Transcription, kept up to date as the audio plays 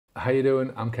How you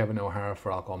doing? I'm Kevin O'Hara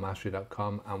for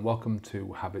alcoholmastery.com and welcome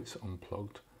to Habits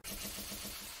Unplugged.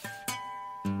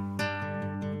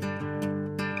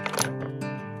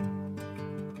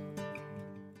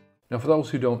 Now, for those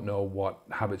who don't know what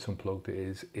Habits Unplugged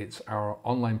is, it's our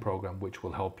online program which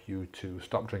will help you to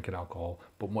stop drinking alcohol,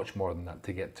 but much more than that,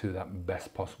 to get to that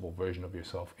best possible version of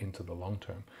yourself into the long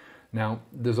term. Now,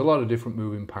 there's a lot of different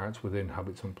moving parts within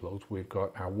Habits Unplugged. We've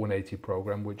got our 180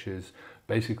 program, which is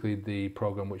basically the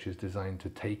program which is designed to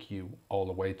take you all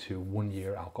the way to 1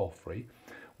 year alcohol free.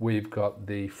 We've got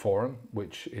the forum,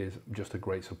 which is just a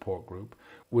great support group.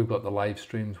 We've got the live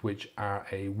streams, which are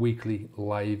a weekly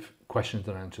live questions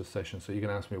and answers session, so you can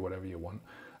ask me whatever you want.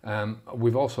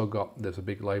 We've also got, there's a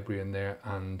big library in there,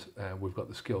 and we've got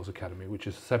the Skills Academy, which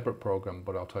is a separate program,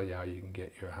 but I'll tell you how you can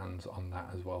get your hands on that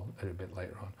as well a bit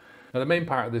later on. Now, the main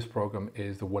part of this program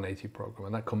is the 180 program,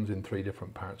 and that comes in 3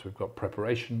 different parts. We've got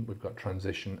preparation, we've got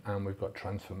transition, and we've got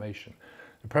transformation.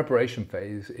 The preparation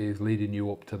phase is leading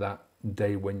you up to that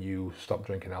day when you stop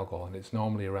drinking alcohol, and it's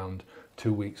normally around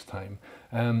 2 weeks time.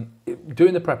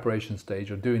 Doing the preparation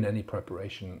stage, or doing any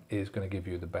preparation, is going to give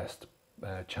you the best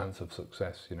chance of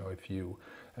success. You know, if you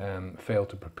fail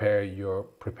to prepare, you're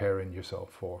preparing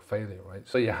yourself for failure, right?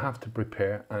 So you have to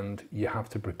prepare, and you have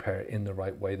to prepare in the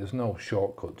right way. There's no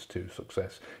shortcuts to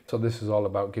success. So this is all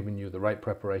about giving you the right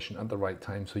preparation at the right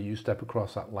time, so you step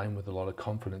across that line with a lot of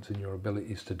confidence in your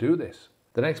abilities to do this.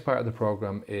 The next part of the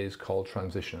program is called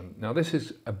transition. Now, this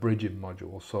is a bridging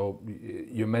module, so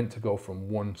you're meant to go from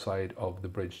one side of the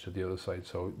bridge to the other side.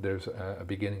 So there's a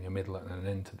beginning, a middle, and an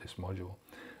end to this module.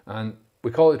 And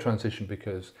we call it transition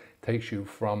because it takes you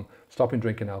from stopping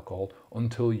drinking alcohol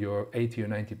until you're 80 or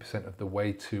 90% of the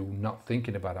way to not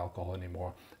thinking about alcohol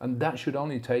anymore. And that should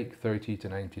only take 30 to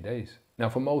 90 days. Now,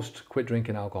 for most quit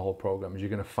drinking alcohol programs, you're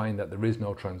going to find that there is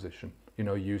no transition. You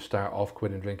know, you start off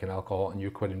quitting drinking alcohol and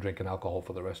you're quitting drinking alcohol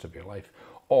for the rest of your life.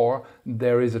 Or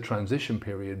there is a transition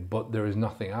period, but there is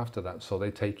nothing after that. So they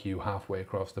take you halfway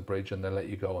across the bridge and they let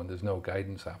you go, and there's no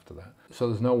guidance after that. So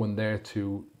there's no one there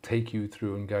to take you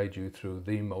through and guide you through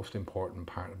the most important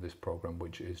part of this program,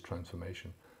 which is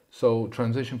transformation. So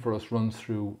transition for us runs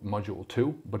through module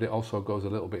 2, but it also goes a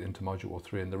little bit into module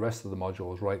 3, and the rest of the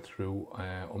modules right through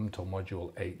until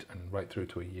module 8 and right through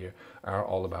to a year are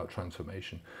all about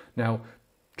transformation. Now,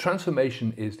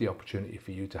 transformation is the opportunity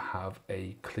for you to have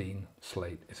a clean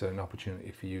slate. It's an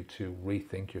opportunity for you to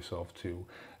rethink yourself, to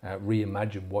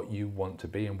reimagine what you want to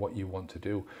be and what you want to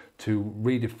do, to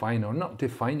redefine or not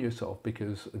define yourself,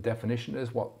 because the definition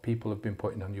is what people have been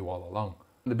putting on you all along.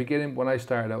 In the beginning, when I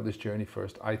started out this journey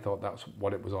first, I thought that's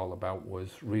what it was all about,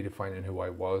 was redefining who I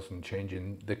was and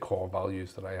changing the core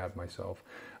values that I had myself.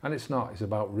 And it's not. It's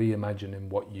about reimagining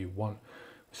what you want.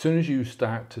 As soon as you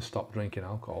start to stop drinking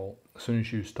alcohol, as soon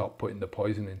as you stop putting the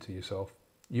poison into yourself,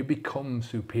 you become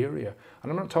superior. And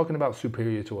I'm not talking about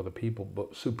superior to other people,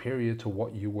 but superior to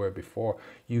what you were before.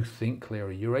 You think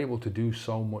clearer. You're able to do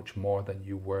so much more than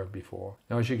you were before.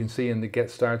 Now, as you can see in the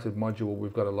Get Started module,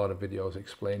 we've got a lot of videos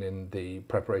explaining the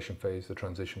preparation phase, the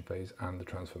transition phase, and the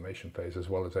transformation phase, as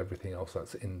well as everything else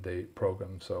that's in the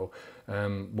program. So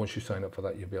once you sign up for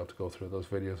that, you'll be able to go through those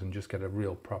videos and just get a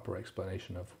real proper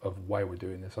explanation of why we're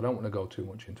doing this. I don't want to go too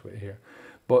much into it here,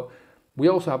 but we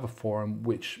also have a forum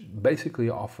which basically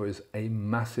offers a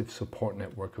massive support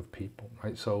network of people,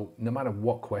 right? So no matter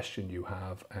what question you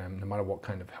have, no matter what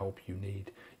kind of help you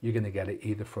need, you're going to get it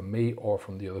either from me or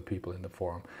from the other people in the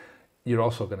forum. You're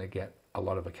also going to get a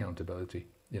lot of accountability.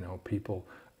 You know, people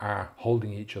are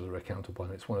holding each other accountable,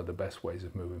 and it's one of the best ways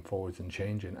of moving forwards and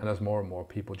changing. And as more and more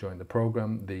people join the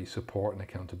program, the support and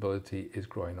accountability is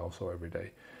growing also every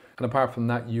day. And apart from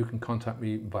that, you can contact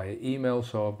me via email.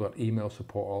 So I've got email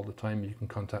support all the time. You can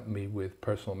contact me with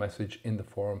personal message in the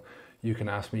forum. You can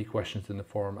ask me questions in the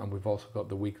forum, and we've also got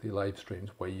the weekly live streams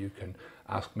where you can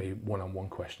ask me one-on-one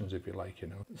questions if you like, you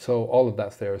know. So all of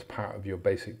that's there as part of your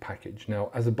basic package. Now,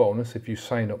 as a bonus, if you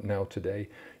sign up now today,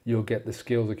 you'll get the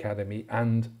Skills Academy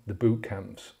and the boot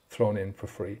camps thrown in for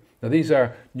free. Now, these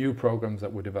are new programs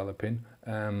that we're developing.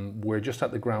 We're just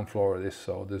at the ground floor of this,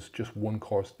 so there's just one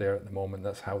course there at the moment.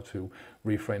 That's how to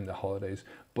reframe the holidays,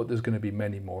 but there's going to be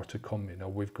many more to come. You know,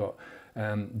 we've got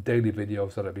daily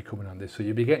videos that'll be coming on this, so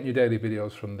you'll be getting your daily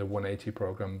videos from the 180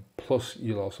 program, plus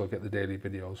you'll also get the daily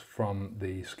videos from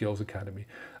the Skills Academy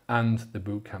and the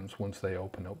boot camps once they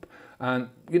open up. And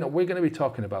you know, we're going to be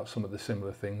talking about some of the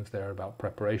similar things there, about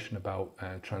preparation, about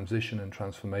transition and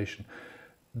transformation.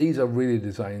 These are really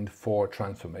designed for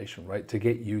transformation, right? To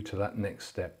get you to that next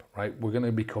step, right? We're going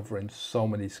to be covering so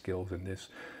many skills in this: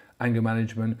 anger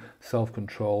management,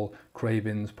 self-control,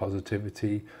 cravings,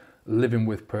 positivity, living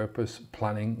with purpose,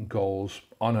 planning, goals,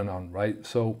 on and on, right?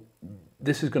 So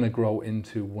this is going to grow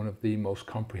into one of the most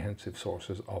comprehensive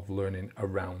sources of learning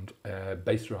around,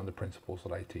 based around the principles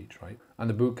that I teach, right? And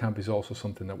the bootcamp is also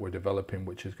something that we're developing,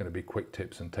 which is going to be quick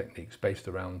tips and techniques based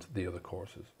around the other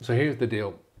courses. So here's the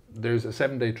deal. There's a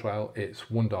 7-day trial, it's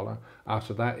 $1.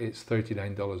 After that, it's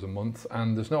 $39 a month,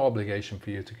 and there's no obligation for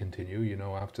you to continue, you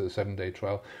know, after the 7-day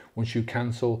trial. Once you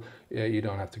cancel, you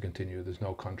don't have to continue. There's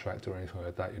no contract or anything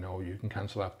like that, you know. You can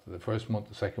cancel after the first month,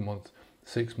 the second month,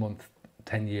 6 months,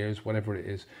 10 years, whatever it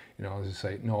is, you know, as I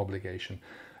say, no obligation.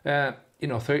 You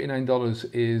know,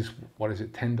 $39 is, what is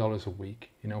it, $10 a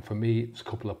week. You know, for me, it's a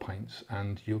couple of pints,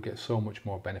 and you'll get so much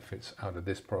more benefits out of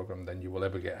this program than you will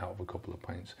ever get out of a couple of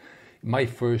pints. My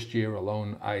first year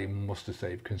alone, I must have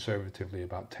saved conservatively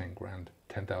about 10 grand,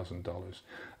 $10,000.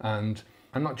 And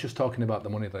I'm not just talking about the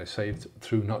money that I saved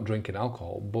through not drinking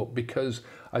alcohol, but because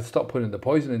I stopped putting the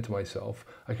poison into myself,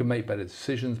 I could make better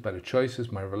decisions, better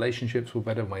choices, my relationships were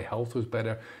better, my health was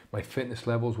better, my fitness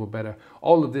levels were better.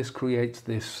 All of this creates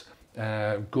this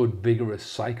good vigorous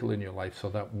cycle in your life, so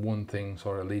that one thing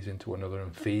sort of leads into another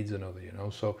and feeds another, you know.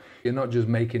 So you're not just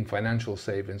making financial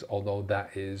savings, although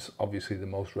that is obviously the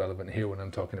most relevant here when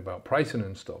I'm talking about pricing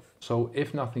and stuff. So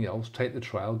if nothing else, take the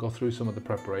trial, go through some of the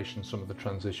preparation, some of the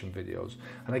transition videos,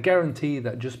 and I guarantee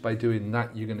that just by doing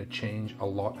that, you're going to change a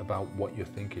lot about what you're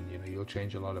thinking. You know, you'll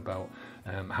change a lot about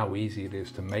how easy it is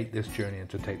to make this journey and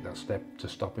to take that step to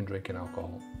stopping drinking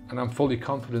alcohol. And I'm fully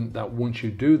confident that once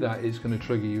you do that, it's going to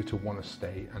trigger you to want to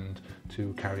stay and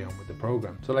to carry on with the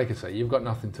program. So like I say, you've got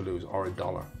nothing to lose, or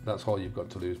 $1. That's all you've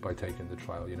got to lose by taking the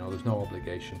trial. You know, there's no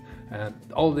obligation.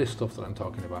 All this stuff that I'm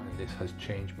talking about in this has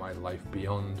changed my life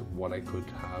beyond what I could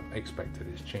have expected.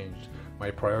 It's changed my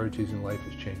priorities in life,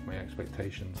 it's changed my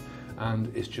expectations,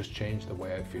 and it's just changed the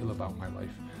way I feel about my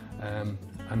life.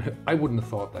 And I wouldn't have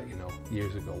thought that, you know,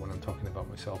 years ago when I'm talking about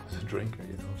myself as a drinker,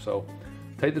 you know. So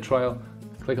take the trial,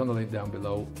 click on the link down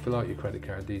below, fill out your credit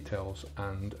card details,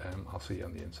 and I'll see you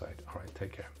on the inside. All right,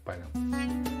 take care. Bye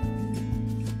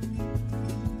now.